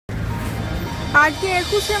आज के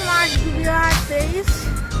 21 मार्च 2023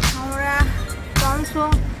 আমরা ট্রমসো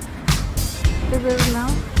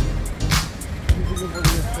বেরোলাম।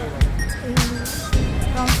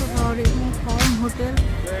 ট্রমসো শহরে ফার্ম হোটেল,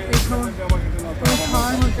 এই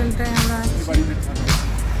ফার্ম হোটেলটায় আমরা আছি।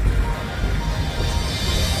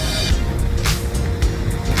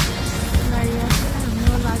 দাঁড়িয়ে আছে,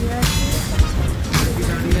 আমিও দাঁড়িয়ে আছি।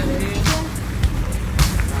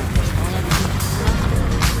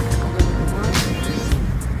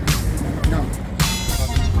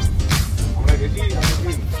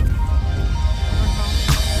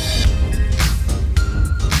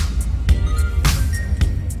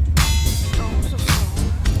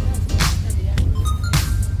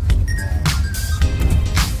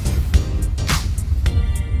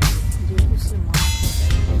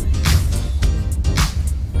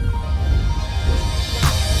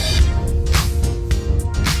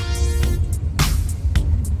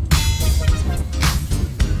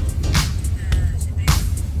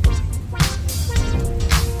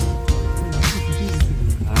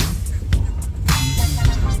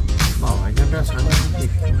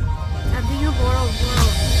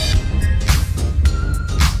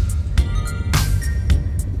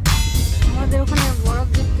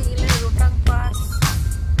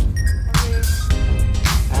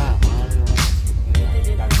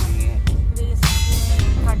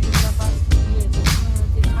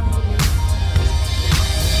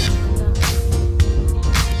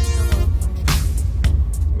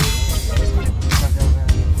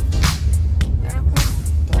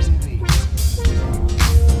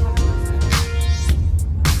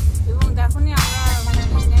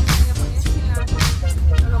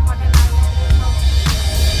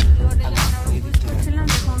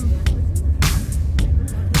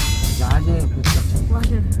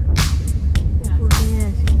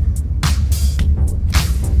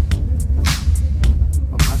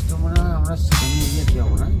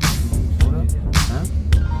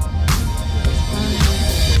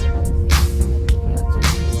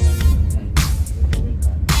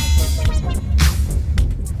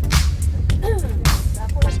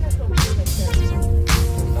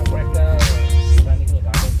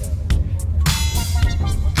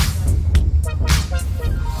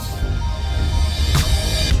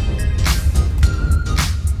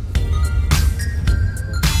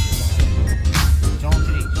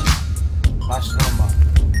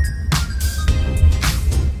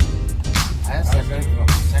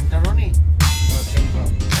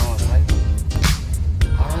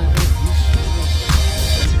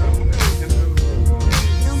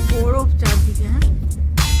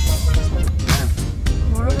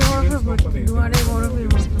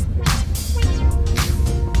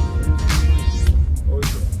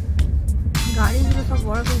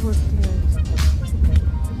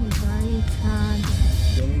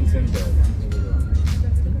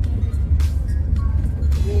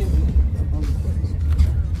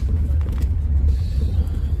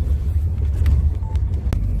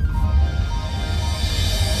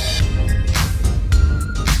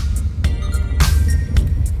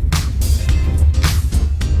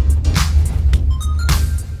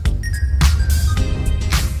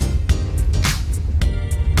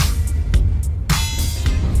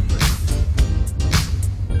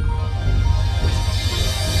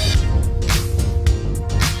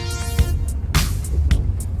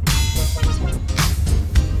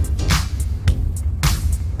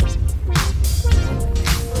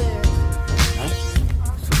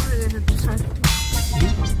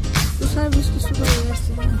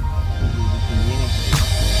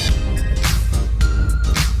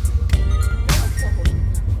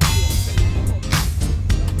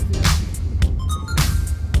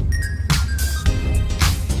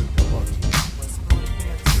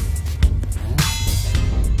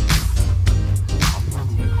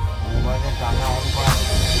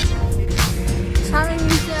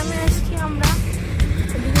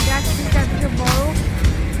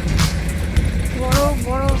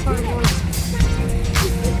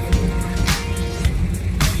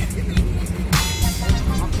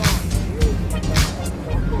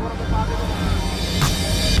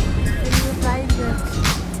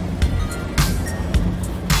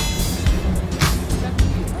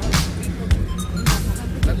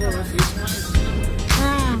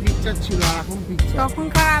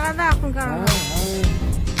 তখনকার আলাদা, এখনকার আলাদা।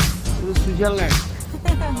 সুইজারল্যান্ড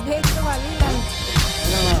দেখতে ভালোই লাগছে।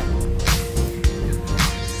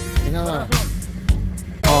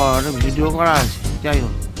 ভিডিও করা আছে, যাই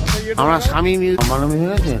হোক আমরা স্বামী লম্বানবী হয়ে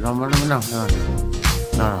গেছে, লম্বানবী না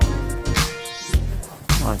না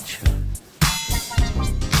আচ্ছা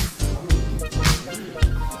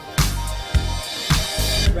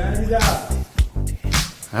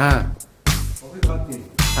হ্যাঁ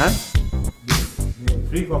হ্যাঁ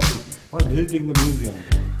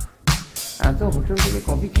এত হোটেল থেকে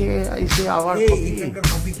কফি খেয়ে এসে আবার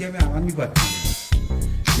কফি খেয়ে আমি আরামই পাচ্ছি।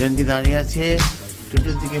 জয়ন্তী দাঁড়িয়ে আছে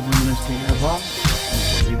টোটোর দিকে 50 টাকা কম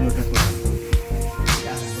ভিডিওটা করে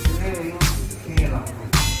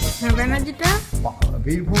ব্যানার্জিটা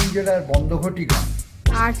বীরভূম জেলার বন্ধঘটি গ্রাম,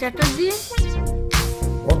 আর চ্যাটার্জি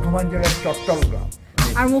বর্ধমান জেলার চট্টল গ্রাম,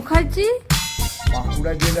 আর মুখার্জি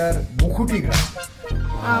বাঁকুড়া জেলার মুকুটি গ্রাম।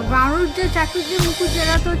 বাংলুর যে চ্যাটার্জি মুকুট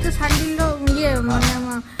জেলা তো হচ্ছে সান্ডিল্য ইয়ে মানে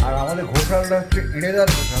আর আমাদের ঘোষালটা হচ্ছে ইড়েদার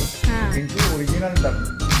ঘোষাল, হ্যাঁ। কিন্তু অরিজিনাল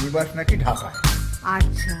নিবাস নাকি ঢাকায়।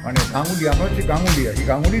 আচ্ছা মানে গাঙ্গুলি, আমরা হচ্ছে গাঙ্গুলি আছি,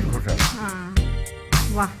 গাঙ্গুলির ঘোষাল।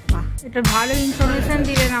 বাহ বাহ, এটা ভালো ইনফরমেশন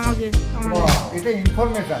দিলেন আমাকে। এটা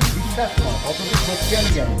ইনফরমেশন, বিশ্বাস নয়, কতটুকু সত্যি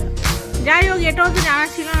আমি জানি না। যাই হোক, এটাও তো জানা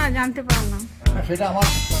ছিল না, জানতে পারলাম। সেটা আমার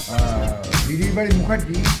দিদির বাড়ি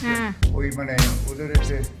মুখার্জি, হ্যাঁ ওই মানে ওদের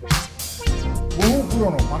হচ্ছে বহু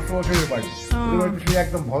পুরনো 500 বছরের বাড়ি। ওদের বাড়িতে সেই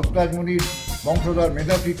একদম ভরদ্বাজমণির বংশধর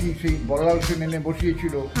মেধাতিথি সেই বড়লাল সেন এনে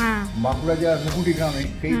বসিয়েছিল বাঁকুড়া জেলার মুকুটি গ্রামে,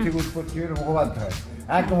 সেই থেকে উৎপত্তি হয়ে মুখোপাধ্যায়,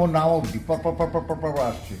 একদম ওর নাম অব্দি পর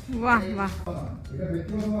আসছে। বাহ বাহ।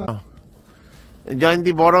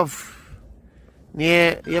 জয়ন্তী বরফ নিয়ে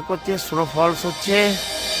ইয়ে করছে, স্নোফলস হচ্ছে,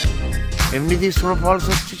 এমনিতেই স্নোফলস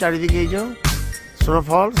হচ্ছে চারিদিকে, এই যে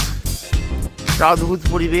স্নোফলস, একটা অদ্ভুত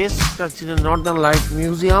পরিবেশ। এটা হচ্ছে Northern light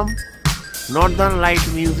museum. Northern light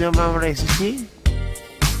মিউজিয়ামে আমরা এসেছি,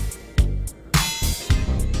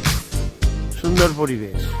 সুন্দর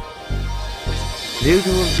পরিবেশ,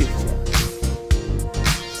 বিউটিফুল পিকচার।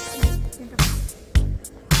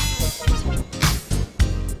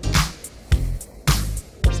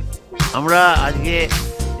 আমরা আজকে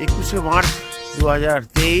 21শে মার্চ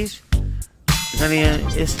 2023 এখানে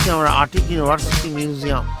এসছি আমরা Arctic university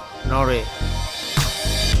museum, Norway.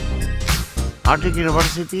 Arctic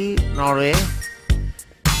university Norway,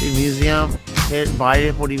 এই মিউজিয়াম এর বাইরে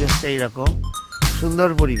পরিবেশটা এইরকম সুন্দর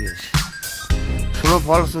পরিবেশ। স্নো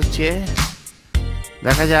ফলস হচ্ছে,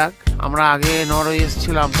 দেখা যাক। আমরা আগে নরওয়ে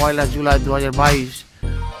এসেছিলাম 1 জুলাই 2022,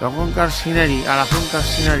 তখনকার সিনারি আর এখনকার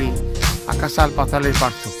সিনারি আকাশ আর পাতালের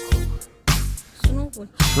পার্থক্য।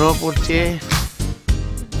 স্নো পড়ছে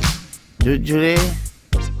ঝুরঝুরে,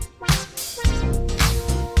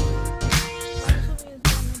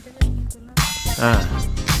 হ্যাঁ,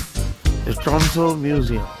 ট্রমসো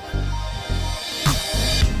মিউজিয়াম।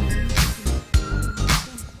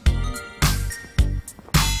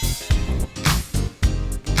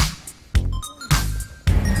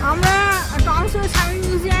 আমরা টমসো স্বামী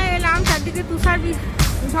মিউজিয়ামে এলাম, চারদিকে তুষার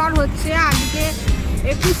ঝড় হচ্ছে। আজকে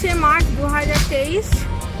 21শে মার্চ 2023,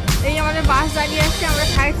 এই আমাদের বাস দাঁড়িয়ে আসছে, আমরা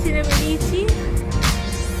সাইড সিনে বেরিয়েছি।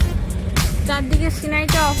 চারদিকে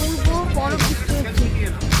সিনারিটা অপূর্ব, বড় বৃষ্টি হচ্ছে।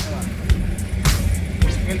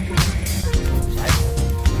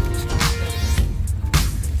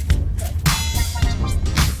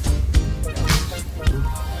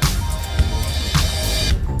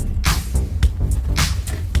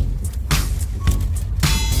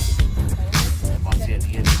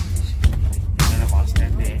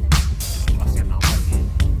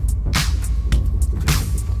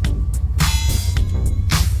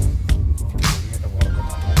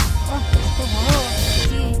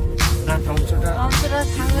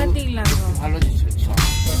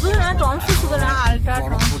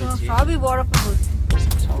 সবই বরফে ভর্তি।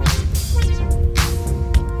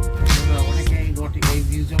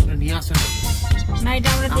 নিয়ে আসে না, এটা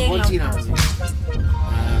আমরা দেখলাম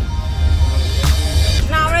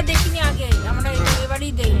না, আমরা দেখিনি আগে, আমরা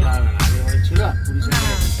এবারেই দেখলাম। ছিল 20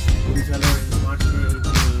 সালের মার্চে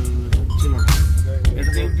ছিল না,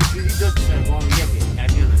 এটা তো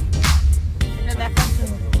এটা দেখার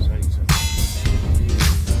জন্য।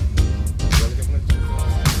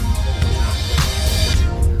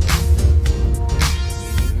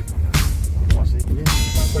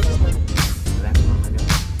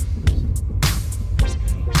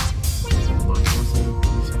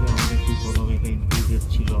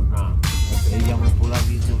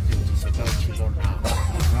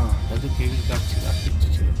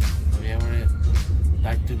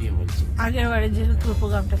 আগের বারে যেহেতু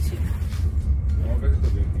প্রোগ্রামটা ছিল,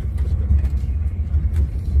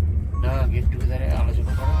 না গেট টুগেদারে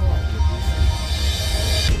আলোচনা করা তো।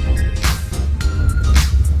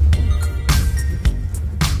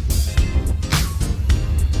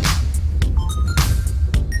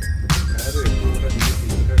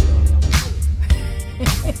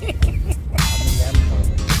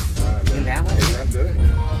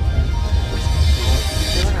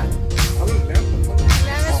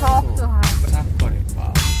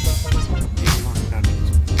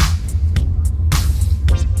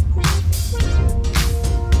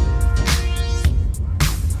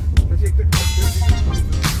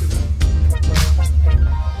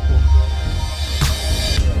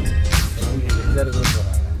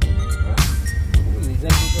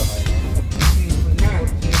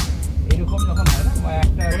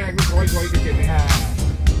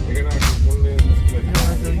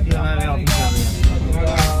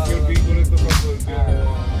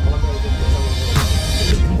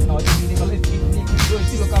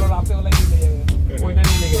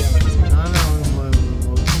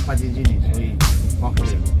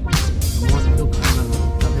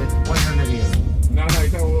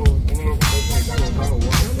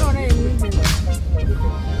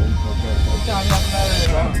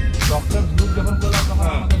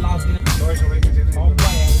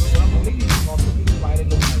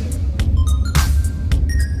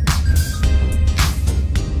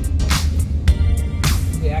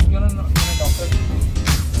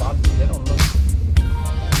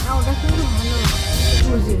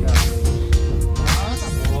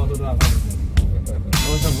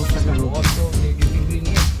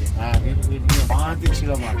 হাতে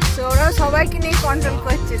ছিল মাছ। তো ওরা সবাইকে নিয়ে কন্ট্রোল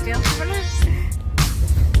করছে বলে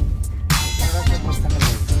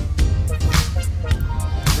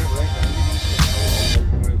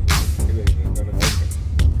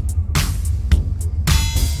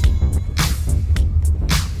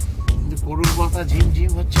গরুর মাথা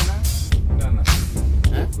ঝিমঝিম হচ্ছে না?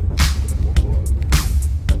 হ্যাঁ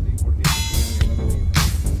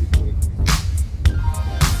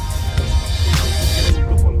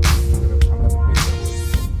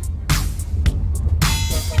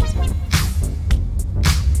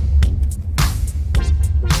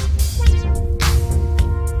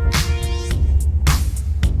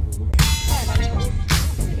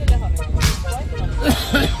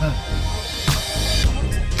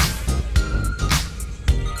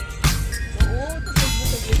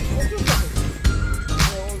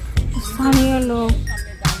স্থানীয় লোক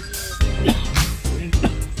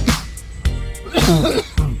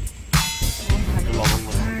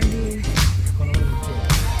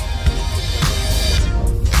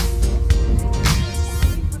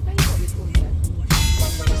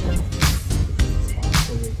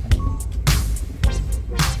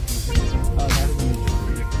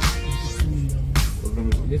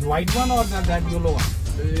This white one or that yellow one?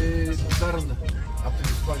 Turn after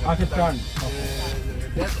this one. After turn.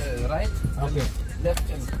 Left, right, Okay. left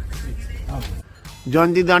and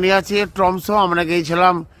জয়ন্তী দাঁড়িয়ে আছে ট্রমসো। আমরা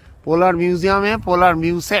গিয়েছিলাম পোলার মিউজিয়ামে, পোলার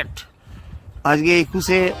মিউসেট। আজকে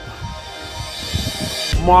 21শে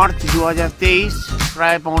মার্চ 2023,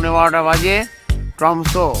 প্রায় 11:15 বাজে।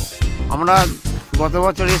 ট্রমসো আমরা গত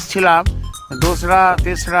বছর এসেছিলাম 2রা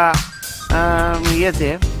 3রা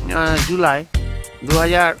ইয়েতে জুলাই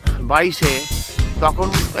 2022-এ। তখন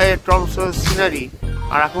ট্রমসোর সিনারি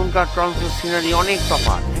আর এখনকার ট্রমসোর সিনারি অনেক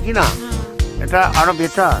তফাৎ, কি না? এটা আরো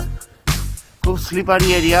বেটার, খুব স্লিপারি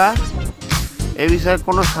এরিয়া, এ বিষয়ে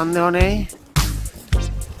কোনো সন্দেহ নেই।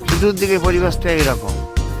 চতুর্দিকে পরিবেশটা এইরকম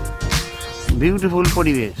বিউটিফুল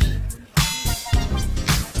পরিবেশ,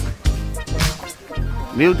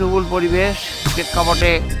 বিউটিফুল পরিবেশ।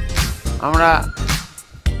 প্রেক্ষাপটে আমরা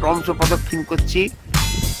ট্রমসো প্রদক্ষিণ করছি,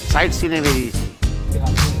 সাইট সিনে বেরিয়েছি।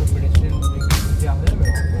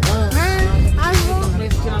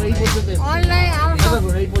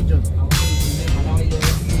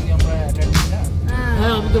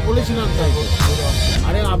 হ্যাঁ আমি তো বলেছিলাম তাই।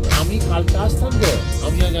 আরে আমি কালকে আসতাম তো,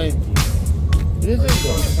 আমি আর জায়ন্তী, বুঝেছেন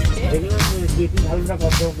তো? দেখলাম বেটি ভালোটা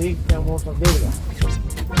কত বেগ কেমন সব দেখলাম।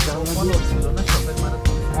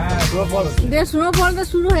 স্নোফলটা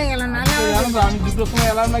শুরু হয়ে গেল না? আমি 2টোর সময়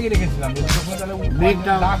অ্যালার্ম লাগিয়ে রেখেছিলাম।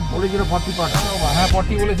 মেঘটা বলেছিল 40%। হ্যাঁ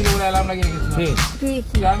 40 বলেছিল বলে অ্যালার্ম লাগিয়ে রেখেছিলাম।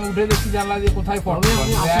 আমি উঠে দেখছি জানলা দিয়ে কোথায় 40।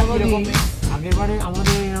 আগের বারে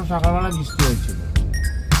আমাদের সকালবেলা বৃষ্টি হয়েছিল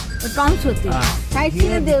ট্রমসোতে, সাইড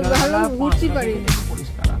সিনে ভালো ঘুরতে পারি।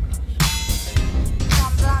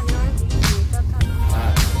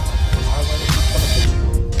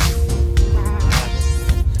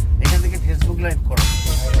 এখান থেকে ফেসবুক লাইভ করো।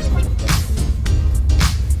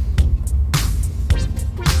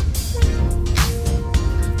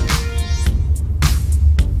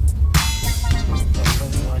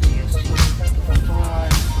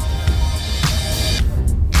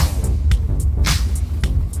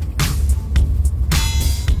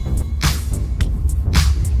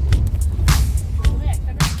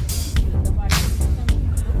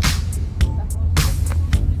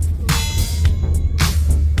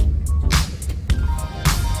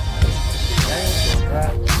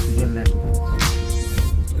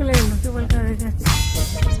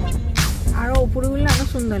 আরো উপরে উঠলে আরো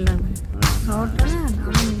সুন্দর লাগবে শহরটা না।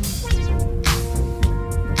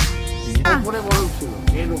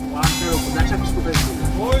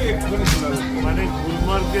 মানে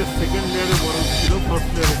গুলমার্গের সেকেন্ড লেয়ারে বরফ ছিল, ফার্স্ট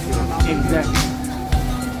লেয়ারে ছিল না। এক্স্যাক্টলি।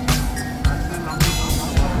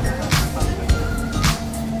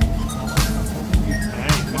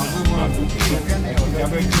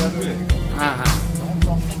 হ্যাঁ হ্যাঁ,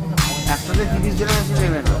 একসাথে 30 জনের বেশি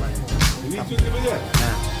নেবেন।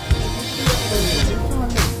 হ্যাঁ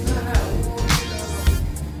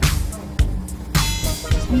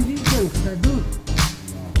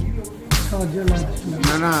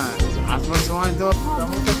না না, আসবার সময় তো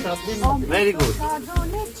ভেরি গুড।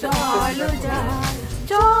 চলো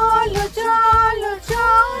চলো চলো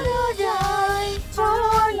চলো যাই,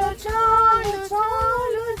 চলো চলো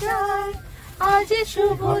চলো যাই, আজ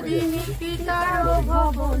শুভ দিন পিতার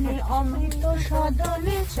ভবনে অমৃত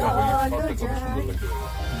সদনে চলো যাই।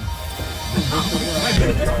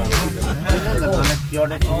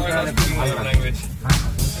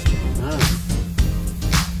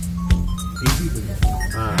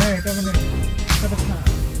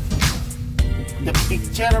 the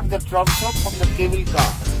picture of the Tromso from the cable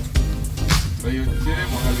car.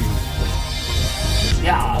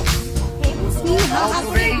 Yeah. Now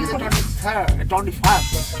today is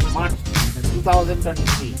 21st March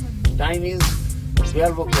 2023. Time is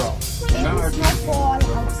 12 o'clock. It's not fall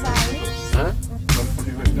outside. Huh?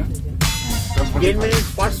 10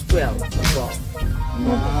 minutes past 12 o'clock.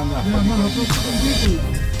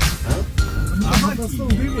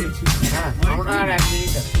 আমরা আর 1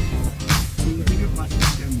 মিনিট আছে।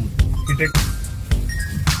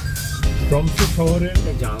 ট্রমসো শহরের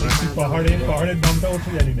পাহাড়ের নামটা অবশ্য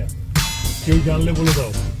জানি না, কেউ জানলে বলে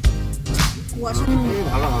দাও।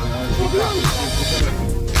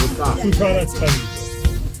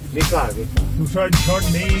 তুষার ঝড়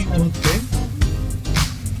নেই এই মুহূর্তে,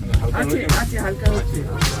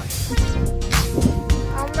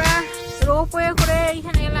 আমরা রোপওয়ে করে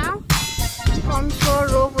এইখানে এলাম। ট্রমসো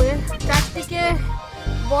রোপওয়ে, চারদিকে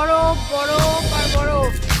বরফ বরফ আর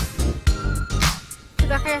বরফ,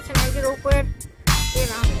 দেখা যাচ্ছে না। এই যে রোপওয়ের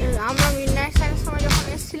এলাম, আমরা মিডনাইট সাইডের সময় যখন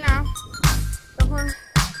এসেছিলাম তখন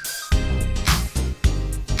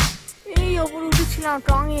এই ওপরে উঠেছিলাম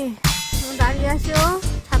টঙে, দাঁড়িয়ে আছে ও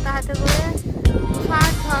ছাতা হাতে করে,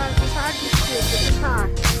 তুষার দিচ্ছে, তুষার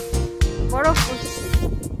বরফ পড়ছে।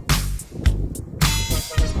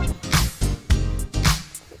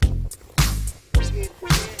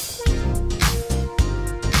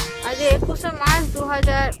 আজ 21শে মার্চ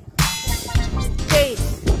 2023।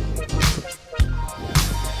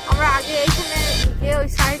 আমরা আগে এইখানে গিয়ে ওই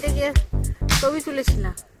সাইডে গিয়ে ছবি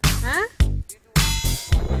তুলেছিলাম। হ্যাঁ,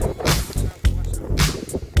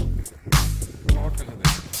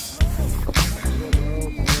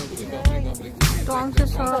 ট্রমসো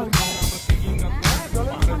শহর।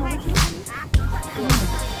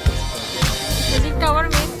 এদিকটা আবার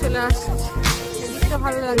মেঘ চলে আসছে, এদিকটা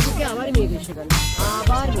ভালো লাগছে। আবার মেঘ এসে গেল,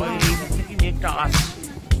 আবার মেঘটা আসছে।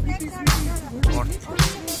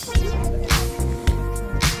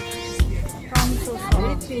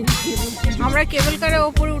 আমরা কেবল কারে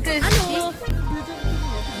ওপরে উঠে এসেছি।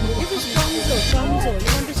 This is Tromso. Tromso. You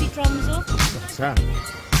want to see Tromso? আচ্ছা,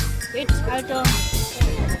 It's at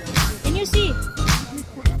can you see?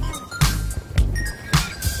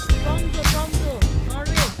 Tromso, Tromso,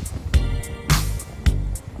 Norway.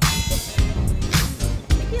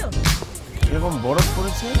 Thank you. এরকম বরফ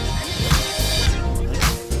পড়েছে,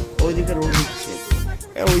 ওইদিকে রোদ দিচ্ছে।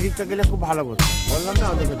 ওই দিকটা গেলে খুব ভালো করছে। বললাম না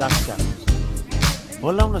ওদেরকে ডাকটা,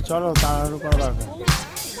 বললাম না চলো, তাড়াহুড়ো করা দরকার।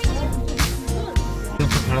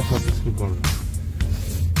 খারাপ শুরু করো,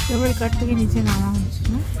 কেবল কার থেকে নিচে নামা হচ্ছে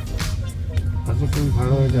না। আচ্ছা, তুমি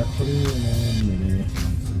ভালো হয়ে যাচ্ছে।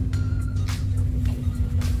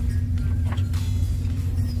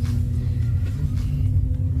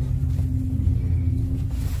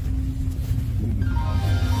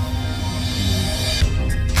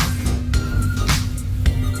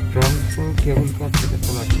 কেবল কার থেকে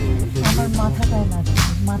তোলা আমার মাথাটায় লাগছে,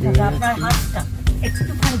 মাথাটা আপনার হাতটা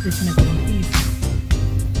একটুখানি পেছনে করুন প্লিজ।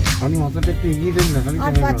 আমি মাথাটা একটু এগিয়ে দেন না,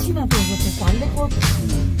 আর পাচ্ছি না তো এগোতে, পারলে কর।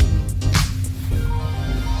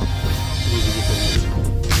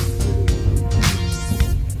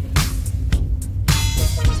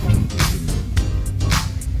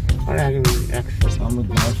 আমরা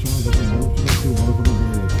যাওয়ার সময় যখন বলছিল একটু বড় করে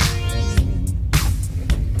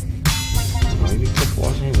দিয়ে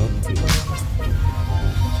পয়সাই ভর্তি।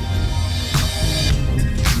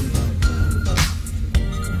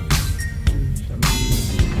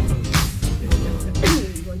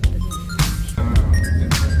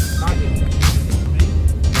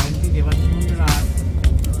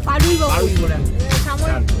 পারুই বাবু,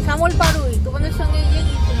 শ্যামল পারুই তোমাদের সঙ্গে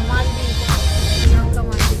গিয়েছিল মালদ্বীপ, লঙ্কা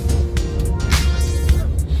মালদ্বীপ।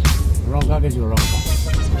 লঙ্কা গেছিল,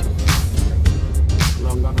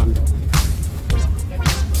 লঙ্কা কাণ্ড।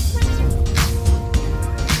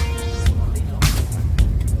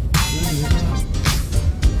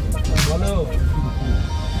 বলো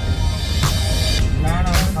না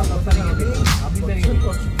না 27 তারিখে, 26 তারিখে,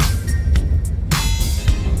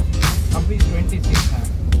 26 হ্যাঁ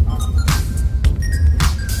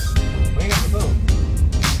হয়ে গেছে তো।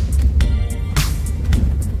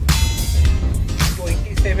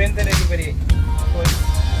 27 ডেলিভারি।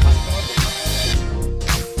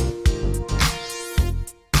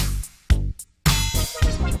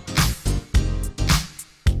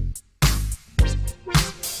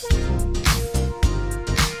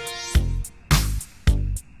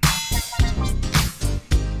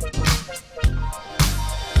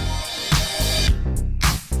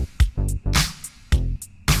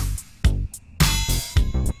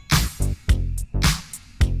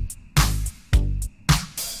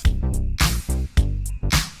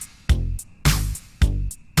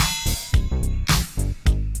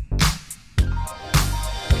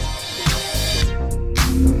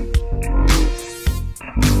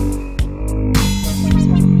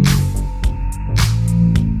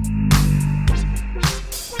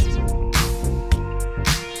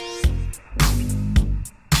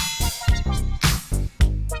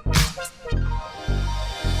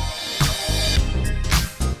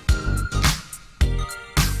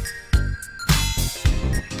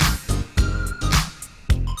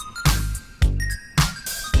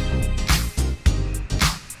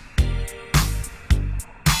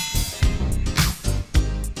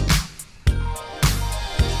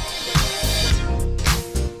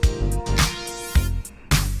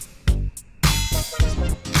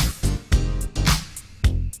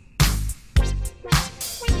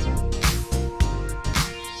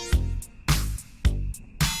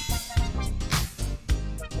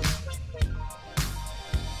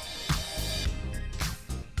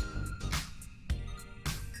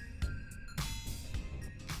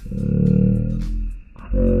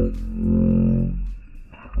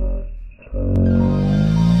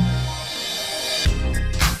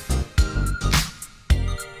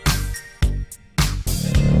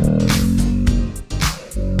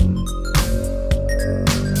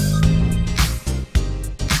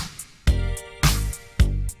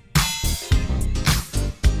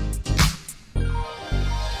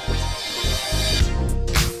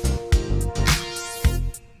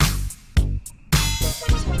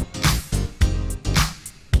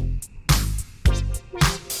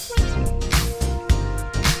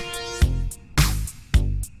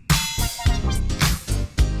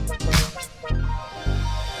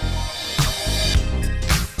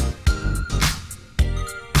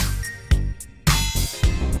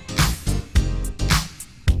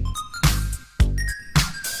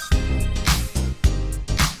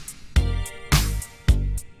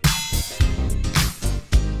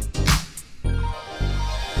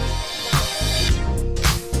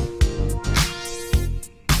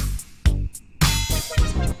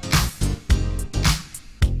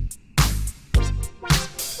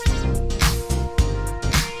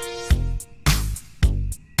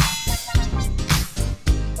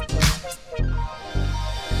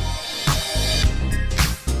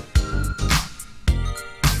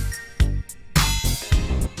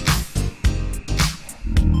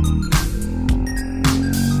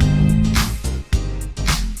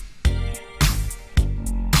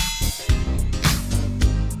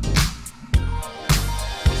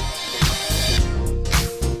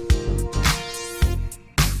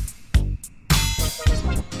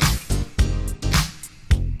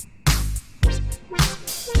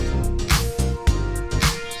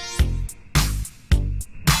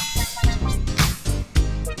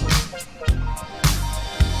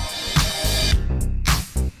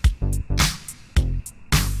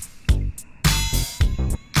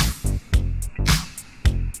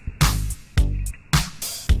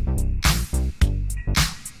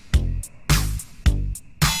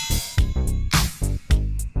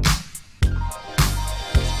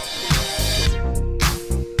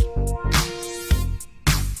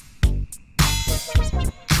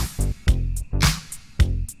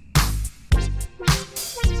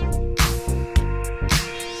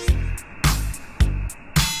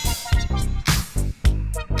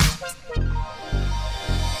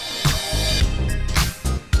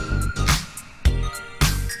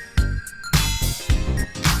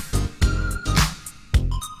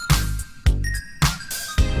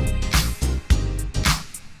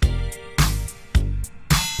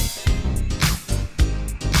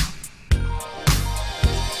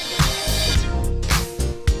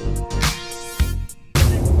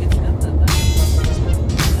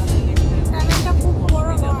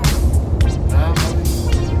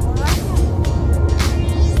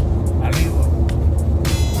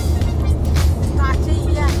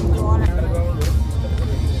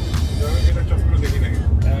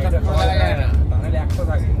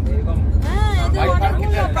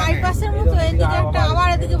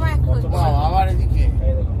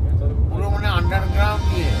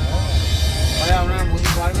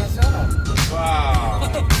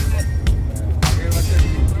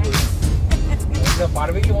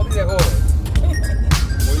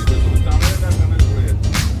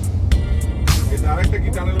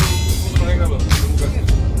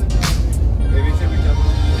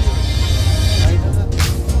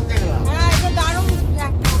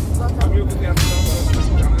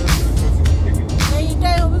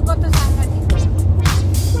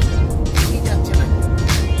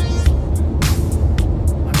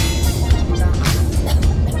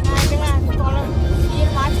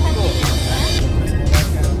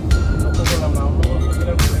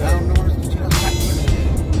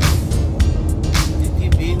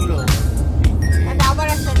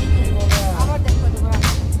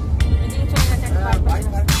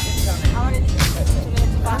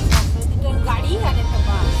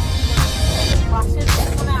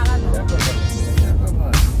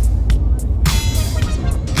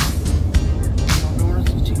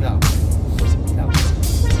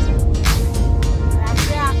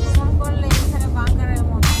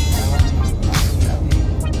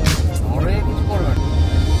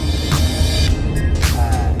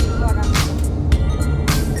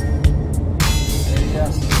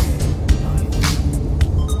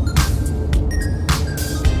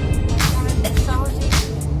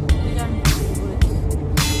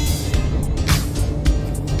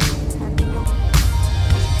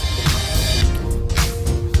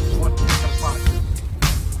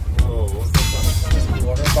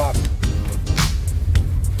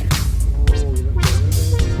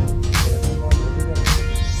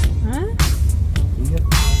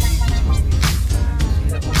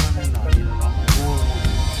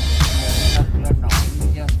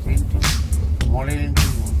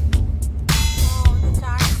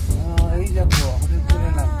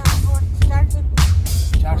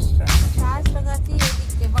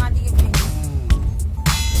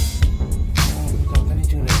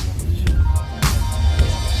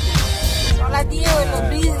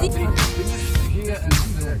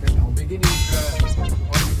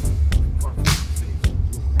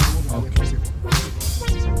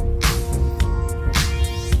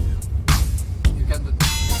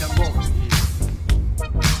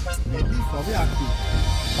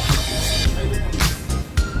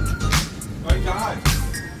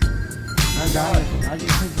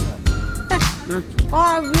 ও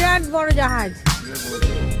বিরাট বড় জাহাজ।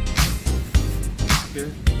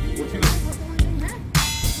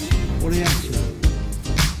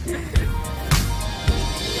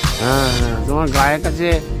 হ্যাঁ হ্যাঁ, তোমার গায়ের কাছে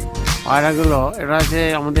পায়রাগুলো, এটা আছে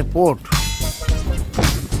আমাদের পোর্ট।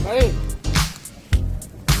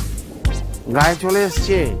 গায়ে চলে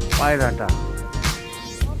এসছে পায়রাটা।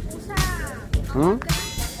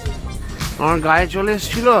 আমার গায়ে চলে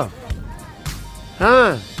এসছিল।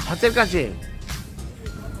 হ্যাঁ, হাতের কাছে।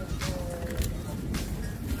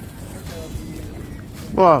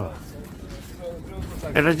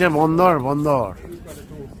 এটা হচ্ছে বন্দর। বন্দর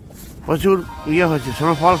প্রচুর ইয়ে হচ্ছে,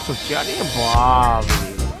 স্নোফলস হচ্ছে। আরে বাপ,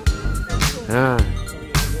 হ্যাঁ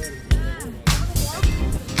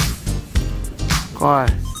কয়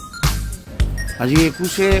আজকে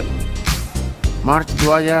 21শে মার্চ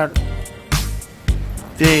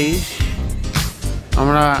 2023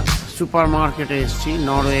 আমরা সুপার মার্কেটে এসেছি।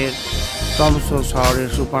 নরওয়ের ট্রমসো শহরের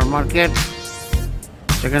সুপার মার্কেট,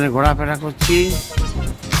 সেখানে ঘোরাফেরা করছি।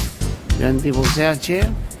 জয়ন্তী বসে আছে।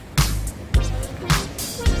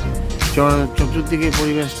 চতুর্দিকে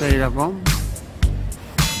পরিবেশটা এরকম।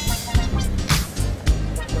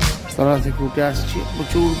 তলা থেকে উঠে আসছি,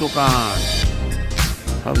 প্রচুর দোকান।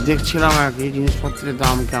 সব দেখছিলাম আর কি, জিনিসপত্রের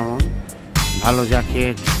দাম কেমন। ভালো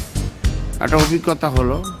জ্যাকেট, একটা অভিজ্ঞতা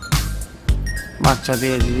হলো।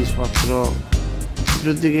 বাচ্চাদের জিনিসপত্র,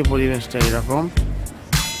 চতুর্দিকে পরিবেশটা এরকম।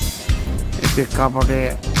 এই প্রেক্ষাপটে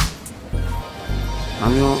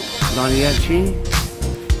আমিও দাঁড়িয়ে আছি।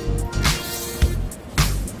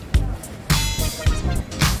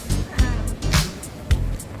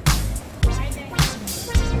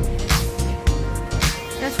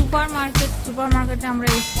 সুপার মার্কেটে আমরা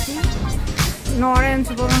এসেছি। নরওয়ে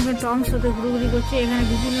সুপার মার্কেট ট্রমসোতে ঘুরঘুরি করছি। এখানে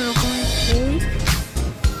বিভিন্ন রকমের ফুল,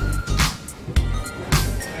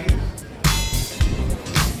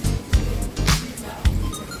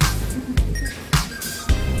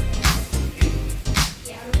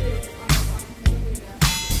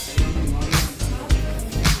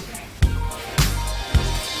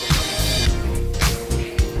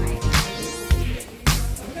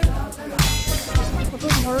 কত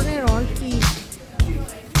ধরনের অর্কিড।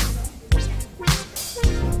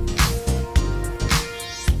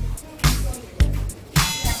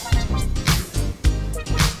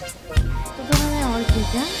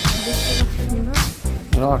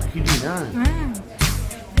 হ্যাঁ,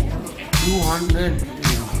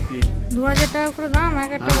 2000 টাকা করে দাম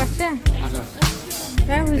এক একটা বাচ্চা।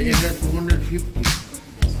 হ্যাঁ, 250।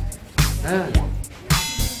 হ্যাঁ,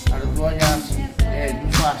 আর 2080,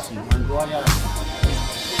 280, মানে 2080,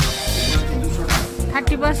 200 টাকা।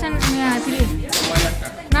 30%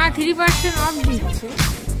 না, 3% অফ দিচ্ছে।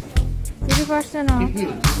 3% অফ।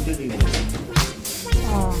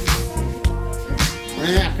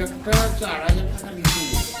 একটা 4000 টাকা নিচ্ছে।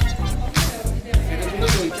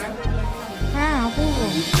 হ্যাঁ, অপূর্ব।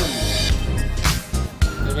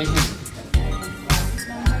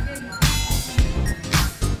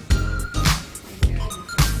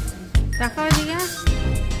 টাকা ওইদিকে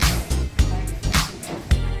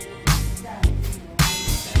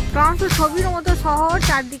ট্রমসো ছবির মতো শহর,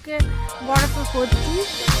 চারদিকে বরফ ভর্তি।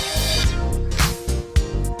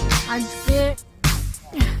 আজকে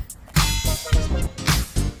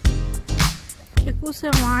 21শে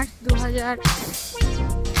মার্চ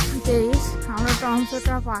 2023 আমরা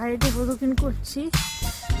ট্রমসোটা পাহাড়িতে প্রদক্ষিণ করছি।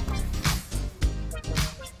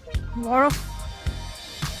 বরফ,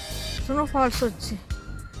 স্নোফলস হচ্ছে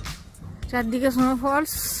চারদিকে,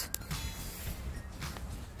 স্নোফলস।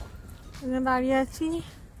 এখানে দাঁড়িয়ে আছি,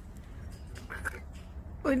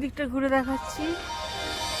 ওই দিকটা ঘুরে দেখাচ্ছি।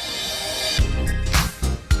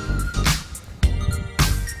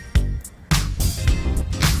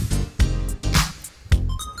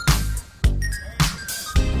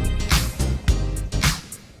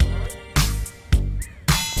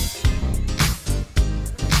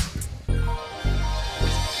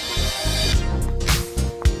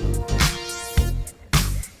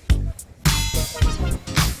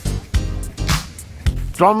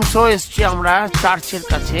 ট্রমসো এসছি আমরা চার্চের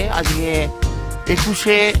কাছে। আজকে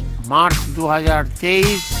 21শে মার্চ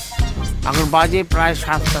 2023, এখন বাজে প্রায়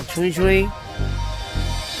 7টা ছুঁই।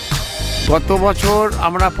 গত বছর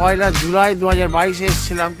আমরা 1 জুলাই 2022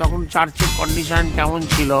 এসেছিলাম, তখন চার্চের কন্ডিশন কেমন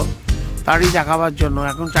ছিল তারই দেখাবার জন্য।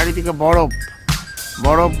 এখন চারিদিকে বরফ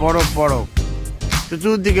বরফ বরফ বরফ,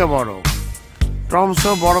 চতুর্দিকে বরফ।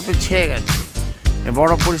 ট্রমসো বরফে ছেয়ে গেছে।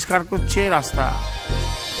 বরফ পরিষ্কার করছে রাস্তা।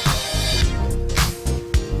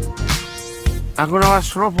 এখন আবার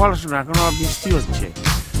স্নোফলস না, এখন আবার বৃষ্টি হচ্ছে।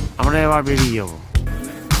 আমরা এবার বেরিয়ে যাবো।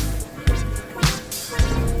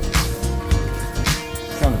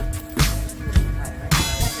 চলো।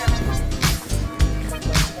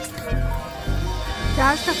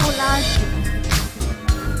 জাহাজটা খোলা আছে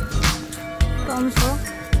টমসো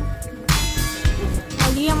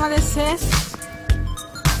আজকে আমাদের শেষ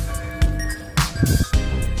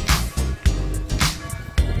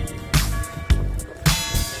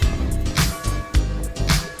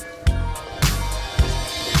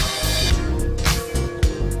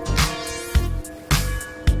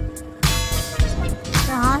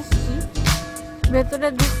হাসছি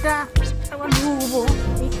ভেতরের দিকটা একবার ঢুকবো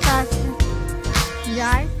ইচ্ছা আছে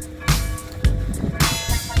যাই